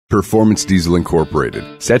Performance Diesel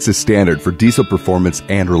Incorporated sets a standard for diesel performance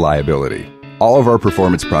and reliability. All of our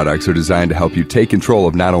performance products are designed to help you take control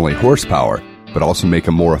of not only horsepower, but also make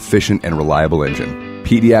a more efficient and reliable engine.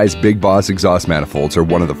 PDI's Big Boss exhaust manifolds are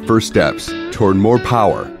one of the first steps toward more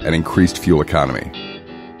power and increased fuel economy.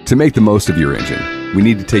 To make the most of your engine, we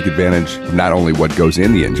need to take advantage of not only what goes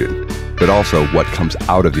in the engine, but also what comes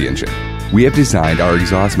out of the engine. We have designed our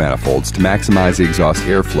exhaust manifolds to maximize the exhaust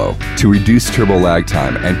airflow, to reduce turbo lag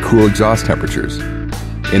time and cool exhaust temperatures.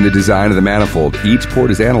 In the design of the manifold, each port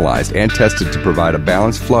is analyzed and tested to provide a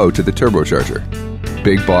balanced flow to the turbocharger.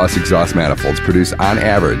 Big Boss exhaust manifolds produce on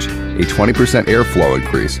average a 20% airflow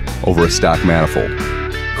increase over a stock manifold,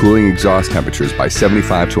 cooling exhaust temperatures by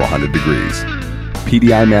 75 to 100 degrees.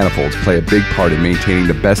 PDI manifolds play a big part in maintaining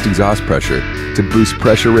the best exhaust pressure to boost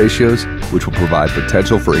pressure ratios, which will provide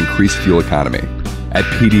potential for increased fuel economy. At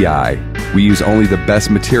PDI, we use only the best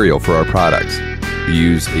material for our products. We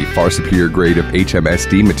use a far superior grade of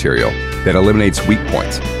HMSD material that eliminates weak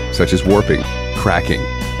points, such as warping, cracking,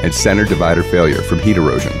 and center divider failure from heat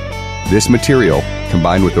erosion. This material,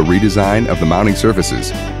 combined with the redesign of the mounting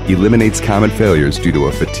surfaces, eliminates common failures due to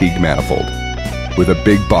a fatigued manifold. With a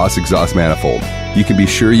Big Boss exhaust manifold, you can be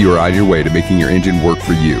sure you are on your way to making your engine work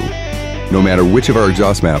for you. No matter which of our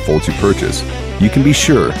exhaust manifolds you purchase, you can be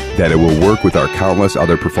sure that it will work with our countless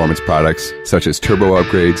other performance products, such as turbo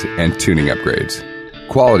upgrades and tuning upgrades.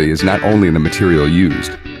 Quality is not only in the material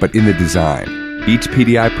used, but in the design. Each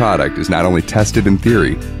PDI product is not only tested in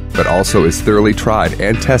theory, but also is thoroughly tried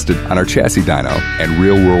and tested on our chassis dyno and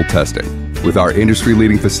real-world testing. With our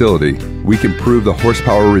industry-leading facility, we can prove the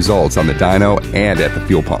horsepower results on the dyno and at the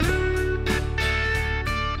fuel pump.